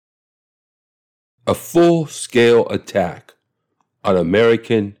A full-scale attack on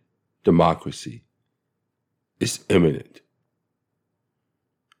American democracy is imminent.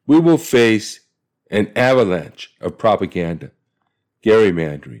 We will face an avalanche of propaganda,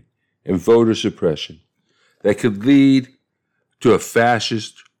 gerrymandering, and voter suppression that could lead to a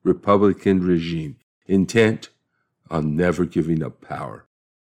fascist Republican regime intent on never giving up power.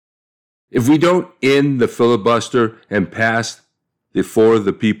 If we don't end the filibuster and pass the For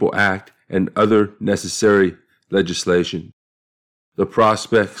the People Act and other necessary legislation, the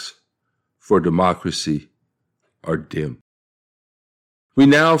prospects for democracy are dim. We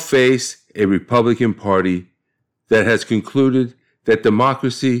now face a Republican Party that has concluded that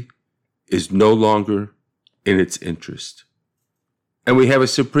democracy is no longer in its interest. And we have a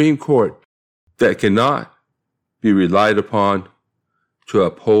Supreme Court that cannot be relied upon to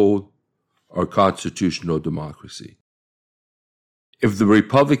uphold our constitutional democracy. If the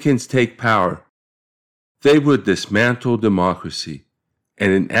Republicans take power, they would dismantle democracy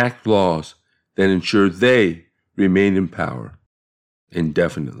and enact laws that ensure they remain in power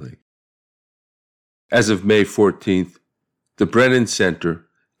indefinitely. As of May 14th, the Brennan Center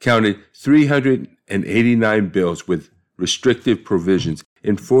counted 389 bills with restrictive provisions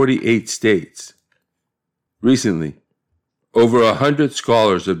in 48 states. Recently, over 100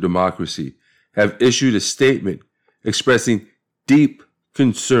 scholars of democracy have issued a statement expressing deep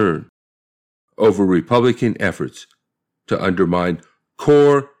concern over Republican efforts to undermine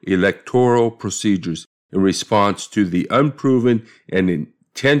core electoral procedures in response to the unproven and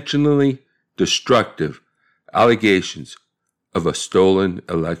intentionally destructive allegations of a stolen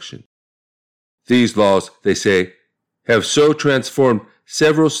election. These laws, they say, have so transformed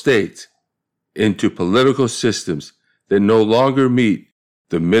several states into political systems that no longer meet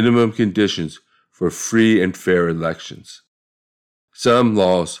the minimum conditions for free and fair elections. Some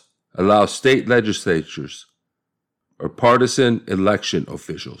laws allow state legislatures or partisan election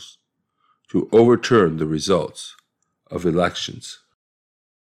officials to overturn the results of elections.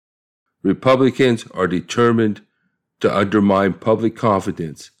 Republicans are determined to undermine public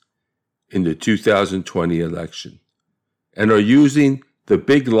confidence in the 2020 election and are using the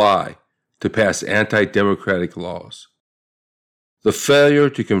big lie to pass anti-democratic laws. The failure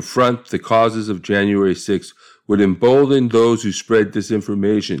to confront the causes of January 6th would embolden those who spread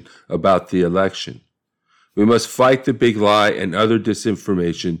disinformation about the election. We must fight the big lie and other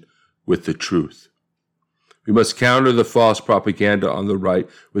disinformation with the truth. We must counter the false propaganda on the right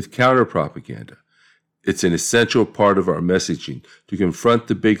with counter-propaganda. It's an essential part of our messaging to confront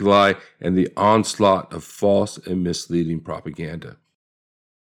the big lie and the onslaught of false and misleading propaganda.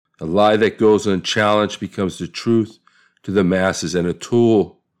 A lie that goes unchallenged becomes the truth to the masses and a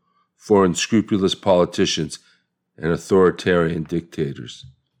tool for unscrupulous politicians and authoritarian dictators.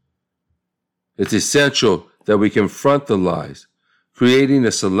 It's essential that we confront the lies. Creating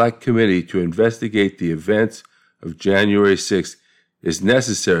a select committee to investigate the events of January 6th is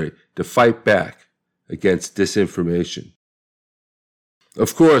necessary to fight back against disinformation.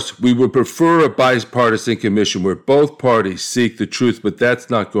 Of course, we would prefer a bipartisan commission where both parties seek the truth, but that's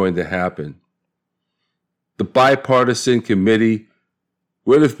not going to happen. The bipartisan committee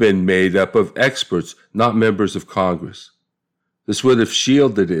would have been made up of experts, not members of Congress. This would have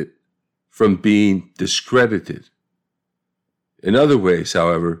shielded it from being discredited. In other ways,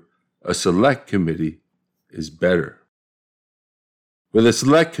 however, a select committee is better. With a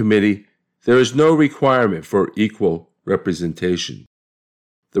select committee, there is no requirement for equal representation.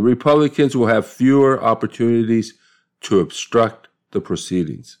 The Republicans will have fewer opportunities to obstruct the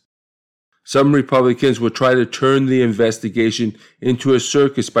proceedings. Some Republicans will try to turn the investigation into a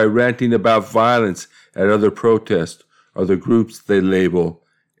circus by ranting about violence at other protests or the groups they label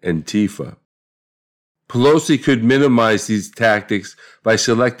Antifa. Pelosi could minimize these tactics by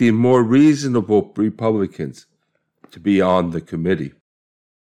selecting more reasonable Republicans to be on the committee.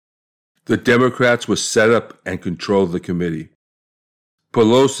 The Democrats will set up and control the committee.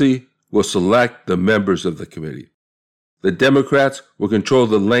 Pelosi will select the members of the committee. The Democrats will control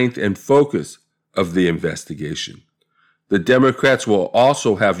the length and focus of the investigation. The Democrats will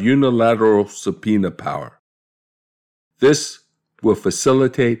also have unilateral subpoena power. This will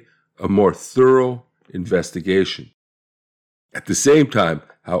facilitate a more thorough investigation. At the same time,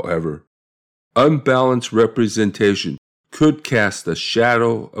 however, unbalanced representation could cast a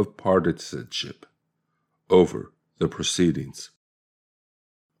shadow of partisanship over the proceedings.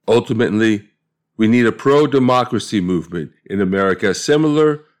 Ultimately, we need a pro-democracy movement in America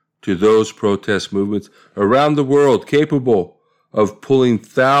similar to those protest movements around the world, capable of pulling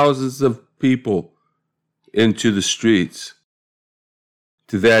thousands of people into the streets.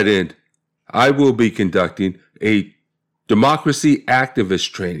 To that end, I will be conducting a democracy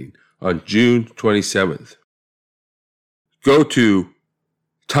activist training on June 27th. Go to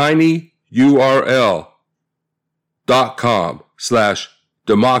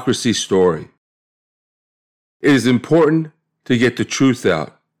tinyurl.com/democracy-story. It is important to get the truth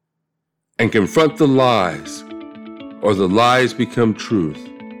out and confront the lies, or the lies become truth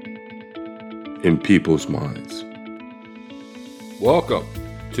in people's minds. Welcome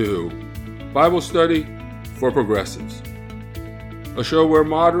to Bible Study for Progressives, a show where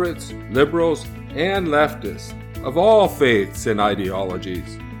moderates, liberals, and leftists of all faiths and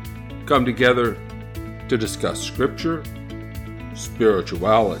ideologies come together to discuss Scripture,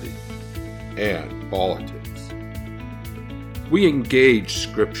 spirituality, and politics. We engage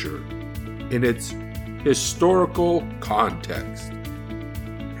Scripture in its historical context,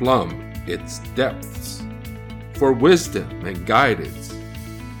 plumb its depths for wisdom and guidance,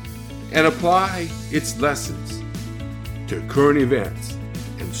 and apply its lessons to current events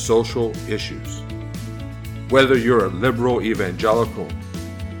and social issues. Whether you're a liberal evangelical,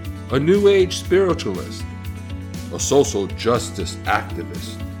 a New Age spiritualist, a social justice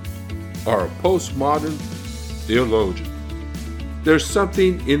activist, or a postmodern theologian, there's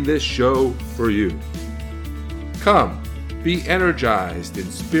something in this show for you. Come, be energized in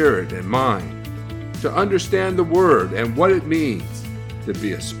spirit and mind to understand the Word and what it means to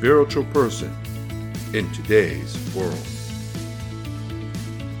be a spiritual person in today's world.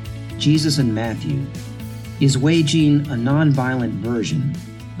 Jesus in Matthew is waging a nonviolent version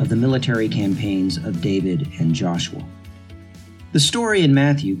of the military campaigns of David and Joshua. The story in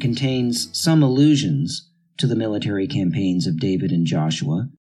Matthew contains some allusions to the military campaigns of David and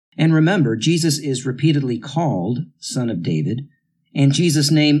Joshua. And remember, Jesus is repeatedly called Son of David, and Jesus'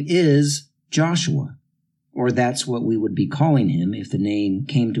 name is Joshua, or that's what we would be calling him if the name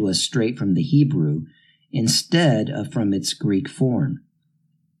came to us straight from the Hebrew instead of from its Greek form.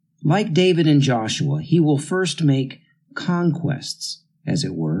 Like David and Joshua, he will first make conquests, as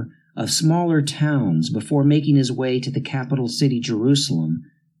it were, of smaller towns before making his way to the capital city, Jerusalem,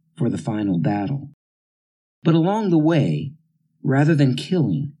 for the final battle. But along the way, rather than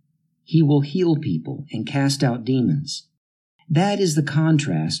killing, he will heal people and cast out demons. That is the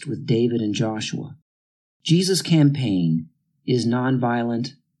contrast with David and Joshua. Jesus' campaign is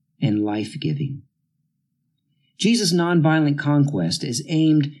nonviolent and life-giving. Jesus' nonviolent conquest is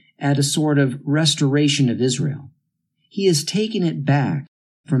aimed at a sort of restoration of Israel. He is taking it back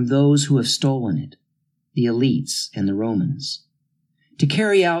from those who have stolen it, the elites and the Romans. To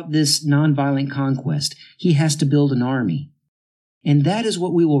carry out this nonviolent conquest, he has to build an army. And that is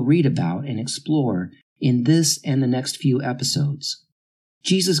what we will read about and explore in this and the next few episodes.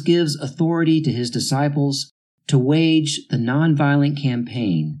 Jesus gives authority to his disciples to wage the nonviolent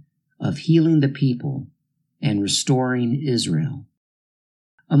campaign of healing the people and restoring Israel.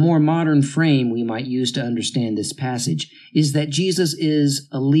 A more modern frame we might use to understand this passage is that Jesus is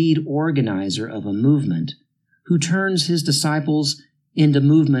a lead organizer of a movement who turns his disciples into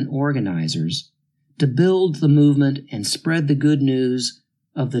movement organizers to build the movement and spread the good news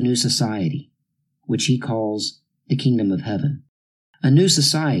of the new society, which he calls the kingdom of heaven. A new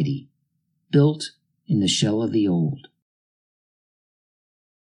society built in the shell of the old.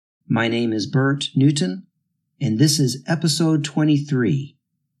 My name is Bert Newton, and this is episode 23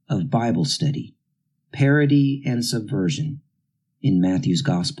 of Bible Study, Parody and Subversion in Matthew's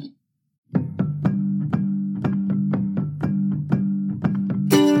Gospel.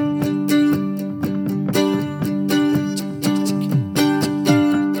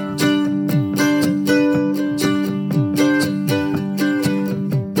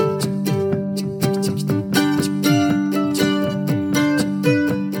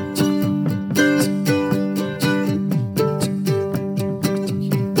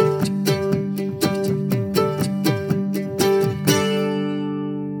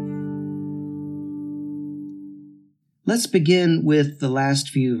 Let's begin with the last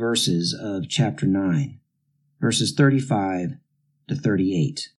few verses of chapter 9, verses 35 to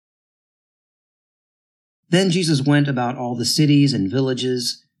 38. Then Jesus went about all the cities and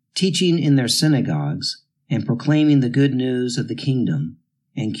villages, teaching in their synagogues and proclaiming the good news of the kingdom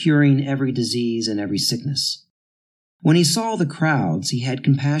and curing every disease and every sickness. When he saw the crowds, he had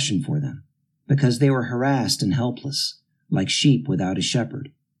compassion for them, because they were harassed and helpless, like sheep without a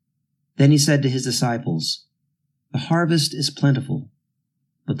shepherd. Then he said to his disciples, "The harvest is plentiful,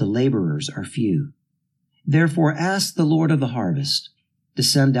 but the laborers are few. Therefore ask the Lord of the harvest to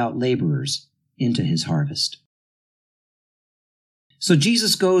send out laborers into his harvest." So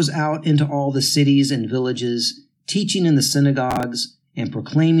Jesus goes out into all the cities and villages, teaching in the synagogues and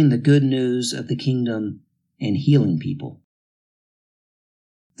proclaiming the good news of the kingdom and healing people.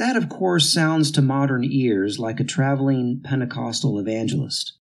 That, of course, sounds to modern ears like a traveling Pentecostal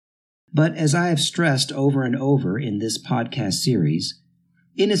evangelist. But as I have stressed over and over in this podcast series,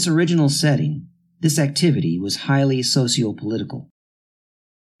 in its original setting, this activity was highly socio-political.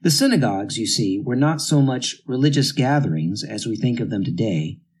 The synagogues, you see, were not so much religious gatherings as we think of them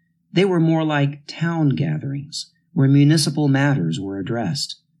today. They were more like town gatherings, where municipal matters were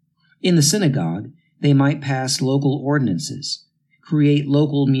addressed. In the synagogue, they might pass local ordinances, create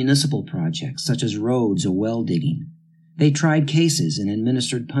local municipal projects such as roads or well digging. They tried cases and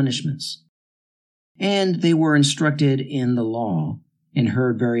administered punishments. And they were instructed in the law and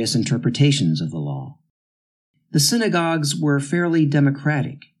heard various interpretations of the law. The synagogues were fairly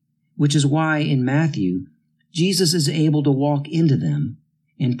democratic, which is why in Matthew, Jesus is able to walk into them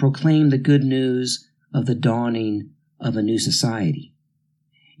and proclaim the good news of the dawning of a new society.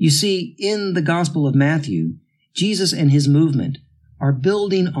 You see, in the Gospel of Matthew, Jesus and his movement are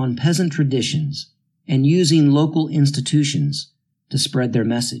building on peasant traditions and using local institutions to spread their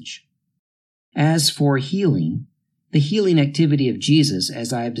message. As for healing, the healing activity of Jesus,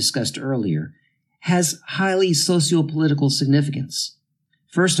 as I have discussed earlier, has highly socio-political significance.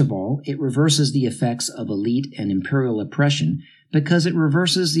 First of all, it reverses the effects of elite and imperial oppression because it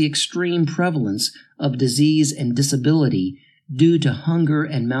reverses the extreme prevalence of disease and disability due to hunger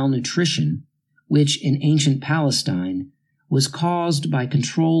and malnutrition, which in ancient Palestine was caused by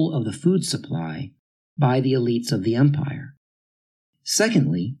control of the food supply by the elites of the empire.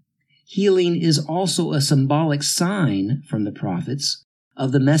 Secondly, healing is also a symbolic sign from the prophets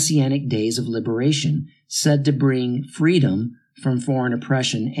of the messianic days of liberation, said to bring freedom from foreign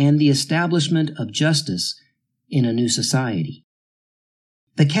oppression and the establishment of justice in a new society.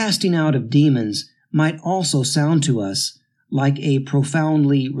 The casting out of demons might also sound to us like a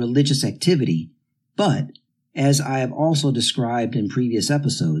profoundly religious activity, but, as I have also described in previous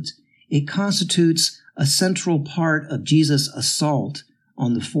episodes, it constitutes a central part of Jesus' assault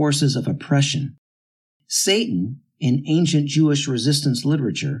on the forces of oppression. Satan, in ancient Jewish resistance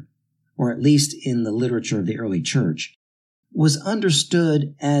literature, or at least in the literature of the early church, was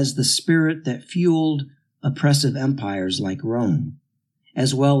understood as the spirit that fueled oppressive empires like Rome,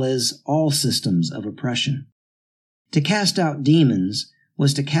 as well as all systems of oppression. To cast out demons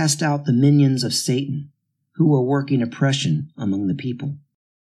was to cast out the minions of Satan, who were working oppression among the people.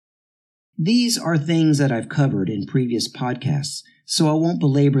 These are things that I've covered in previous podcasts, so I won't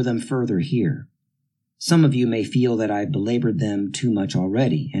belabor them further here. Some of you may feel that I've belabored them too much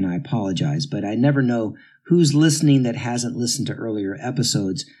already, and I apologize, but I never know who's listening that hasn't listened to earlier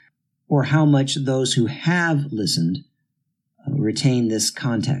episodes, or how much those who have listened retain this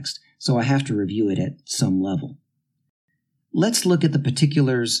context, so I have to review it at some level. Let's look at the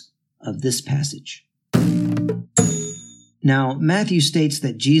particulars of this passage. Now, Matthew states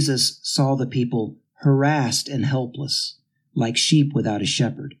that Jesus saw the people harassed and helpless, like sheep without a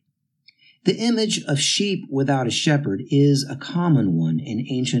shepherd. The image of sheep without a shepherd is a common one in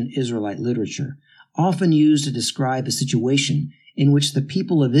ancient Israelite literature, often used to describe a situation in which the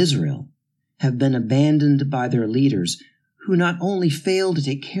people of Israel have been abandoned by their leaders who not only fail to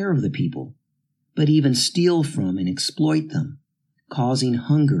take care of the people, but even steal from and exploit them, causing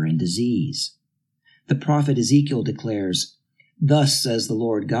hunger and disease. The prophet Ezekiel declares, "Thus says the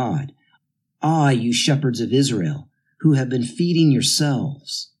Lord God, Ah, you shepherds of Israel, who have been feeding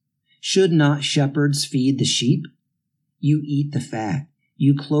yourselves. Should not shepherds feed the sheep? You eat the fat,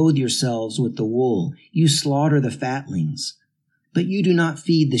 you clothe yourselves with the wool, you slaughter the fatlings. But you do not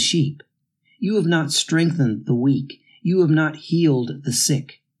feed the sheep. You have not strengthened the weak, you have not healed the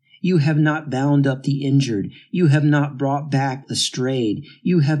sick. You have not bound up the injured, you have not brought back the strayed,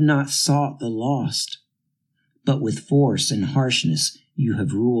 you have not sought the lost. But with force and harshness you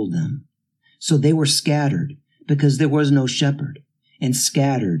have ruled them. So they were scattered, because there was no shepherd, and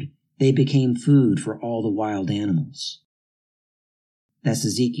scattered they became food for all the wild animals." That's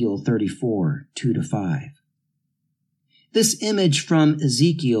Ezekiel 34, 2-5. This image from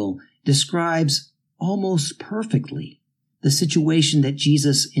Ezekiel describes almost perfectly the situation that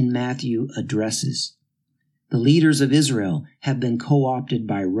Jesus in Matthew addresses. The leaders of Israel have been co-opted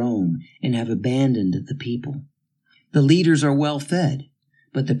by Rome and have abandoned the people. The leaders are well fed,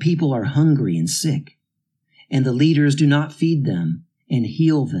 but the people are hungry and sick, and the leaders do not feed them and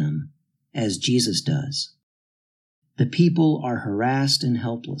heal them as Jesus does. The people are harassed and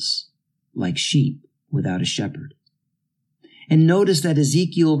helpless, like sheep without a shepherd. And notice that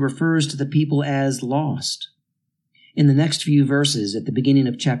Ezekiel refers to the people as lost. In the next few verses, at the beginning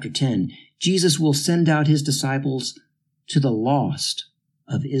of chapter 10, Jesus will send out his disciples to the lost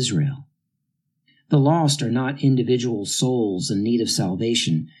of Israel. The lost are not individual souls in need of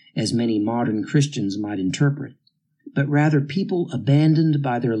salvation, as many modern Christians might interpret, but rather people abandoned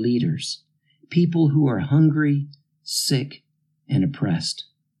by their leaders, people who are hungry, sick, and oppressed.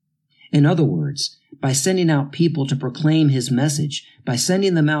 In other words, by sending out people to proclaim his message, by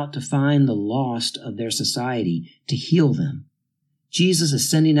sending them out to find the lost of their society, to heal them, Jesus is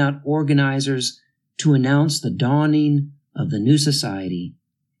sending out organizers to announce the dawning of the new society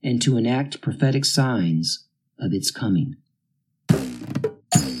and to enact prophetic signs of its coming.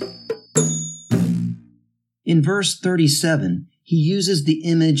 In verse 37, he uses the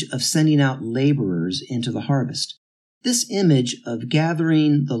image of sending out laborers into the harvest. This image of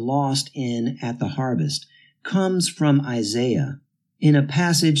gathering the lost in at the harvest comes from Isaiah in a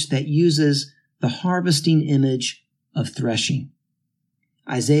passage that uses the harvesting image of threshing.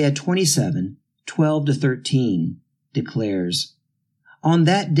 Isaiah 27:12-13 declares, "On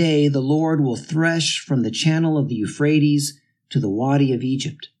that day the Lord will thresh from the channel of the Euphrates to the Wadi of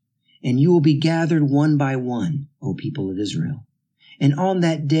Egypt, and you will be gathered one by one, O people of Israel. And on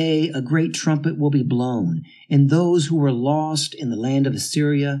that day a great trumpet will be blown, and those who were lost in the land of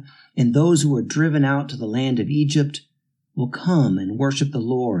Assyria and those who were driven out to the land of Egypt will come and worship the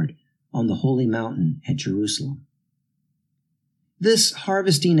Lord on the holy mountain at Jerusalem." This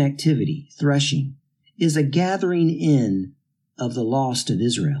harvesting activity, threshing, is a gathering in of the lost of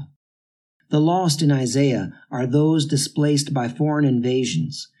Israel. The lost in Isaiah are those displaced by foreign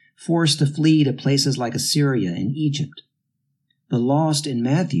invasions, forced to flee to places like Assyria and Egypt. The lost in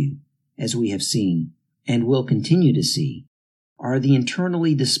Matthew, as we have seen and will continue to see, are the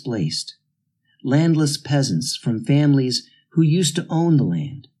internally displaced, landless peasants from families who used to own the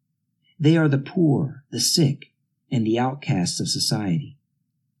land. They are the poor, the sick, and the outcasts of society.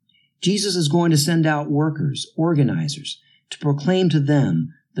 Jesus is going to send out workers, organizers, to proclaim to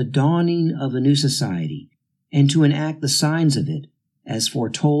them the dawning of a new society and to enact the signs of it as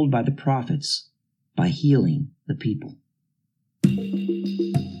foretold by the prophets by healing the people.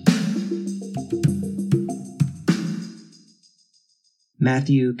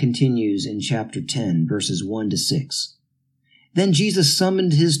 Matthew continues in chapter 10, verses 1-6. "Then Jesus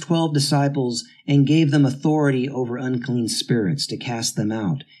summoned his 12 disciples and gave them authority over unclean spirits to cast them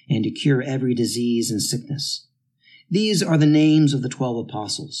out and to cure every disease and sickness. These are the names of the 12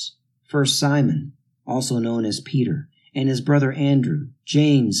 apostles. First Simon, also known as Peter, and his brother Andrew,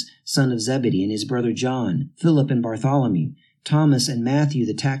 James, son of Zebedee, and his brother John, Philip and Bartholomew, Thomas and Matthew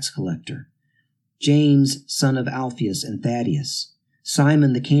the tax collector, James, son of Alphaeus and Thaddeus,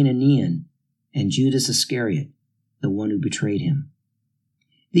 Simon the Cananean, and Judas Iscariot, the one who betrayed him.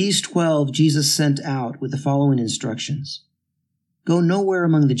 These 12 Jesus sent out with the following instructions: Go nowhere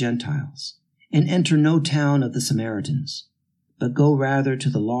among the Gentiles, and enter no town of the Samaritans, but go rather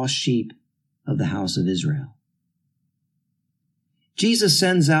to the lost sheep of the house of Israel." Jesus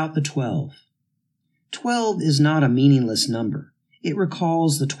sends out the 12. 12 is not a meaningless number. It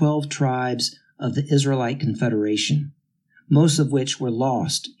recalls the 12 tribes of the Israelite Confederation, most of which were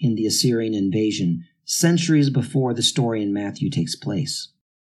lost in the Assyrian invasion centuries before the story in Matthew takes place.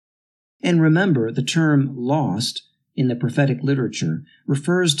 And remember, the term lost in the prophetic literature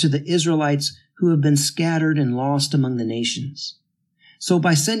refers to the Israelites who have been scattered and lost among the nations. So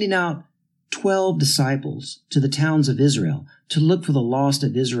by sending out 12 disciples to the towns of Israel to look for the lost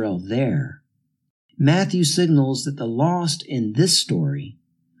of Israel there, Matthew signals that the lost in this story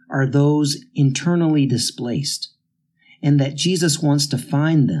are those internally displaced, and that Jesus wants to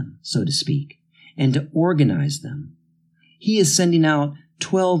find them, so to speak, and to organize them. He is sending out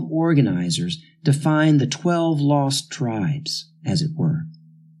 12 organizers to find the 12 lost tribes, as it were.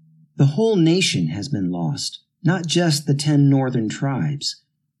 The whole nation has been lost, not just the 10 northern tribes,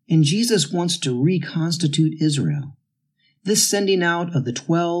 and Jesus wants to reconstitute Israel. This sending out of the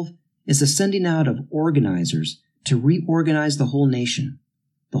 12 is a sending out of organizers to reorganize the whole nation,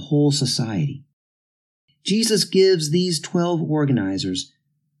 the whole society. Jesus gives these 12 organizers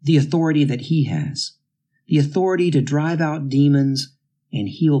the authority that he has, the authority to drive out demons and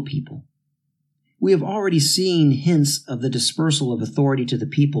heal people. We have already seen hints of the dispersal of authority to the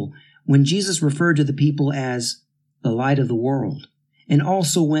people when Jesus referred to the people as the light of the world, and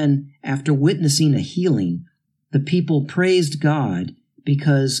also when, after witnessing a healing, the people praised God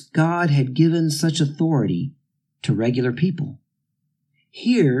because God had given such authority to regular people.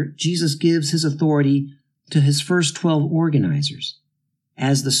 Here, Jesus gives his authority to his first 12 organizers.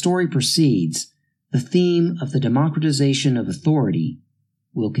 As the story proceeds, the theme of the democratization of authority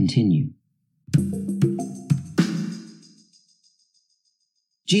will continue.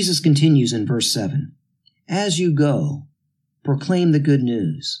 Jesus continues in verse 7, "As you go, proclaim the good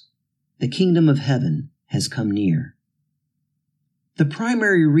news. The kingdom of heaven has come near. The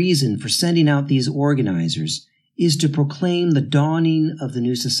primary reason for sending out these organizers is to proclaim the dawning of the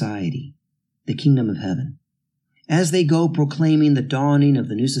new society, the kingdom of heaven. As they go proclaiming the dawning of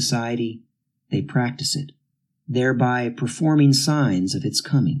the new society, they practice it, thereby performing signs of its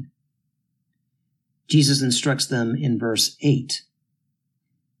coming. Jesus instructs them in verse 8,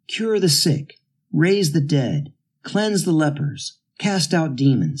 "Cure the sick, raise the dead, cleanse the lepers, cast out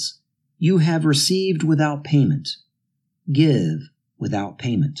demons. You have received without payment. Give without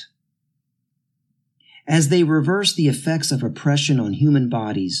payment." As they reverse the effects of oppression on human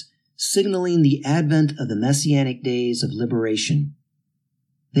bodies, signaling the advent of the messianic days of liberation,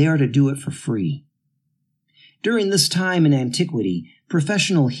 they are to do it for free. During this time in antiquity,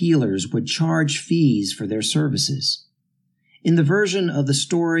 professional healers would charge fees for their services. In the version of the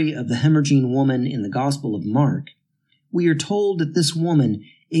story of the hemorrhaging woman in the Gospel of Mark, we are told that this woman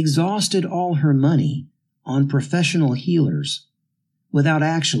exhausted all her money on professional healers without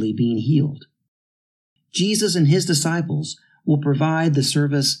actually being healed. Jesus and his disciples will provide the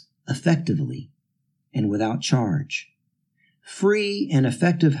service effectively and without charge. Free and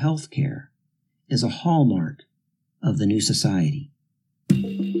effective health care is a hallmark of the new society.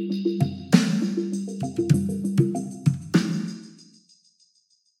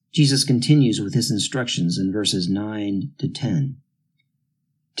 Jesus continues with his instructions in verses 9 to 10.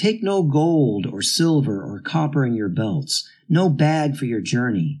 "Take no gold or silver or copper in your belts, no bag for your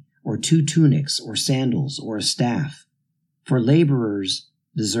journey, or 2 tunics or sandals or a staff, for laborers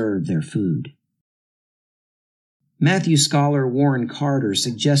deserve their food." Matthew scholar Warren Carter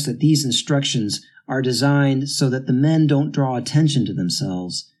suggests that these instructions are designed so that the men don't draw attention to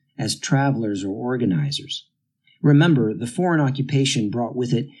themselves as travelers or organizers. Remember, the foreign occupation brought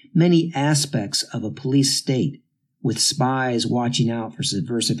with it many aspects of a police state, with spies watching out for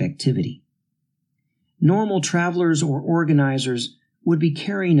subversive activity. Normal travelers or organizers would be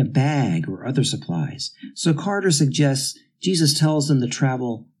carrying a bag or other supplies, so Carter suggests Jesus tells them to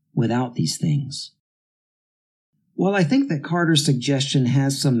travel without these things. While I think that Carter's suggestion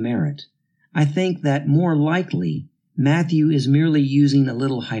has some merit, I think that more likely Matthew is merely using a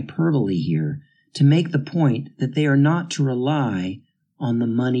little hyperbole here to make the point that they are not to rely on the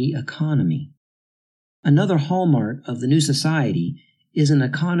money economy. Another hallmark of the new society is an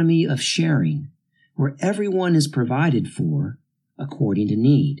economy of sharing, where everyone is provided for according to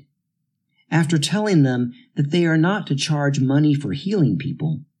need. After telling them that they are not to charge money for healing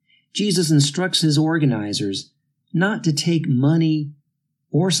people, Jesus instructs his organizers not to take money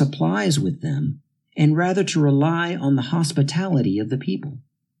or supplies with them, and rather to rely on the hospitality of the people.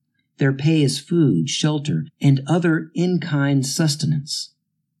 Their pay is food, shelter, and other in-kind sustenance,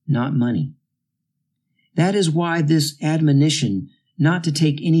 not money. That is why this admonition not to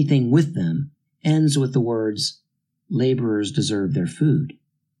take anything with them ends with the words, "Laborers deserve their food."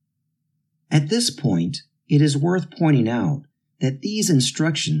 At this point, it is worth pointing out that these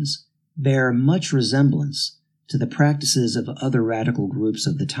instructions bear much resemblance to the practices of other radical groups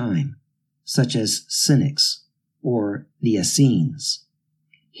of the time, such as Cynics or the Essenes.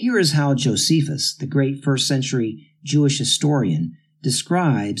 Here is how Josephus, the great first-century Jewish historian,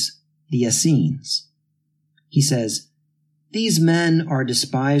 describes the Essenes. He says, "These men are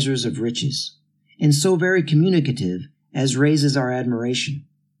despisers of riches, and so very communicative as raises our admiration.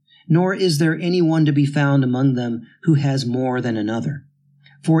 Nor is there any one to be found among them who has more than another.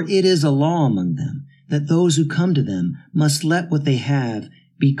 For it is a law among them that those who come to them must let what they have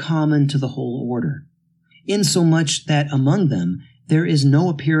be common to the whole order, insomuch that among them there is no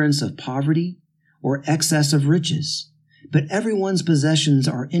appearance of poverty or excess of riches, but everyone's possessions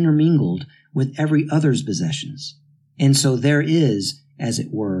are intermingled with every other's possessions, and so there is, as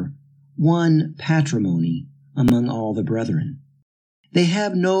it were, one patrimony among all the brethren. They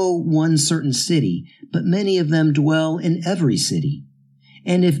have no one certain city, but many of them dwell in every city.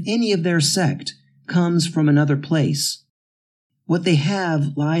 And if any of their sect comes from another place, what they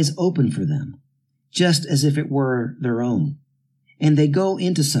have lies open for them, just as if it were their own. And they go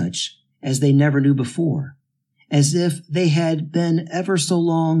into such as they never knew before, as if they had been ever so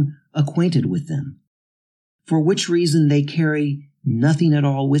long acquainted with them, for which reason they carry nothing at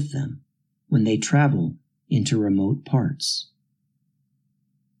all with them when they travel into remote parts."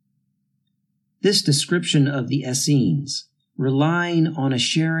 This description of the Essenes, relying on a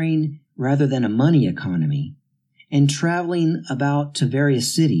sharing rather than a money economy, and traveling about to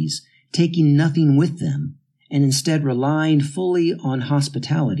various cities, taking nothing with them, and instead relying fully on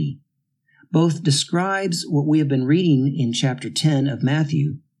hospitality, both describes what we have been reading in chapter 10 of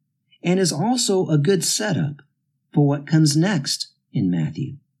Matthew, and is also a good setup for what comes next in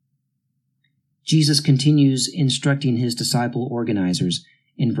Matthew. Jesus continues instructing his disciple organizers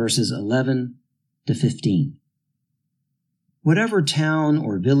in verses 11 to 15. Whatever town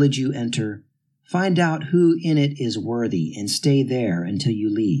or village you enter, find out who in it is worthy and stay there until you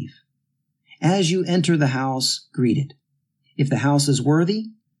leave. As you enter the house, greet it. If the house is worthy,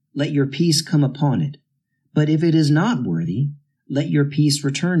 let your peace come upon it. But if it is not worthy, let your peace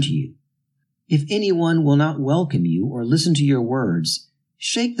return to you. If anyone will not welcome you or listen to your words,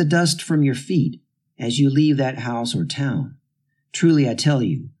 shake the dust from your feet as you leave that house or town. Truly I tell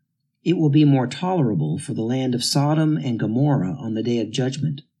you, it will be more tolerable for the land of Sodom and Gomorrah on the day of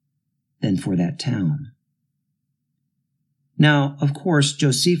judgment than for that town. Now, of course,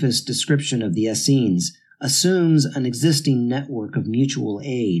 Josephus' description of the Essenes assumes an existing network of mutual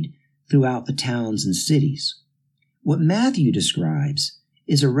aid throughout the towns and cities. What Matthew describes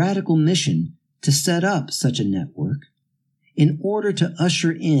is a radical mission to set up such a network in order to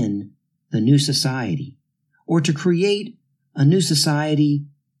usher in the new society, or to create a new society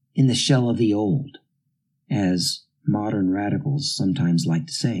in the shell of the old, as modern radicals sometimes like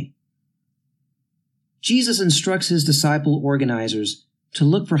to say. Jesus instructs his disciple organizers to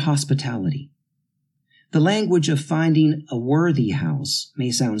look for hospitality. The language of finding a worthy house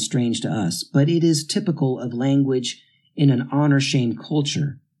may sound strange to us, but it is typical of language in an honor-shame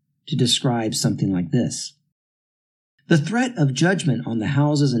culture to describe something like this. The threat of judgment on the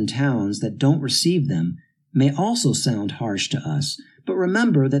houses and towns that don't receive them may also sound harsh to us, but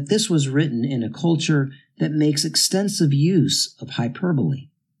remember that this was written in a culture that makes extensive use of hyperbole.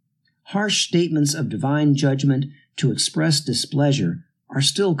 Harsh statements of divine judgment to express displeasure are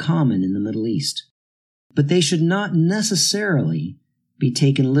still common in the Middle East, but they should not necessarily be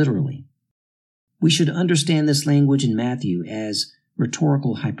taken literally. We should understand this language in Matthew as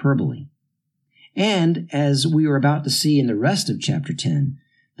rhetorical hyperbole. And, as we are about to see in the rest of chapter 10,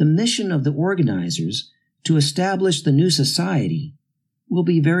 the mission of the organizers to establish the new society will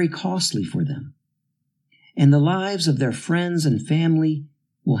be very costly for them, and the lives of their friends and family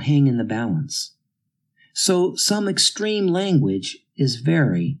will hang in the balance. So some extreme language is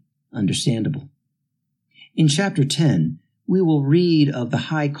very understandable. In chapter 10, we will read of the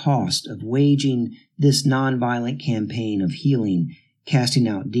high cost of waging this nonviolent campaign of healing, casting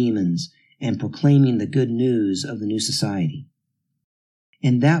out demons, and proclaiming the good news of the new society.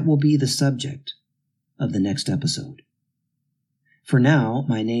 And that will be the subject of the next episode. For now,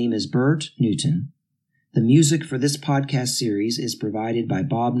 my name is Bert Newton. The music for this podcast series is provided by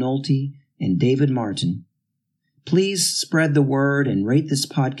Bob Nolte and David Martin. Please spread the word and rate this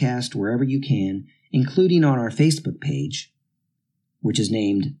podcast wherever you can, including on our Facebook page, which is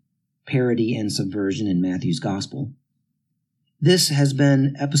named Parody and Subversion in Matthew's Gospel. This has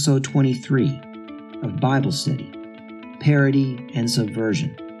been episode 23 of Bible Study, Parody and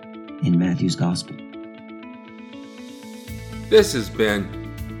Subversion in Matthew's Gospel. This has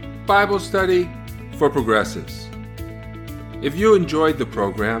been Bible Study for Progressives. If you enjoyed the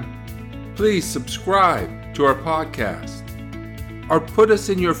program, please subscribe to our podcast or put us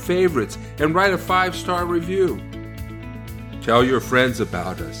in your favorites and write a 5-star review. Tell your friends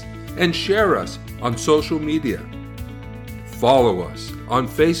about us and share us on social media. Follow us on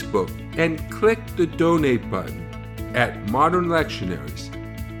Facebook and click the donate button at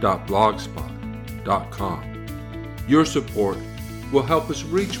modernlectionaries.blogspot.com. Your support will help us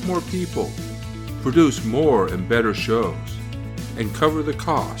reach more people, produce more and better shows, and cover the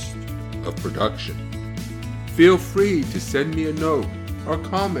cost of production. Feel free to send me a note or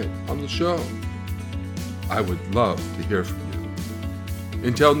comment on the show. I would love to hear from you.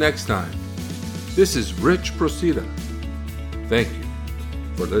 Until next time, this is Rich Procida. Thank you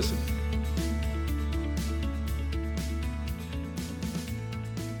for listening.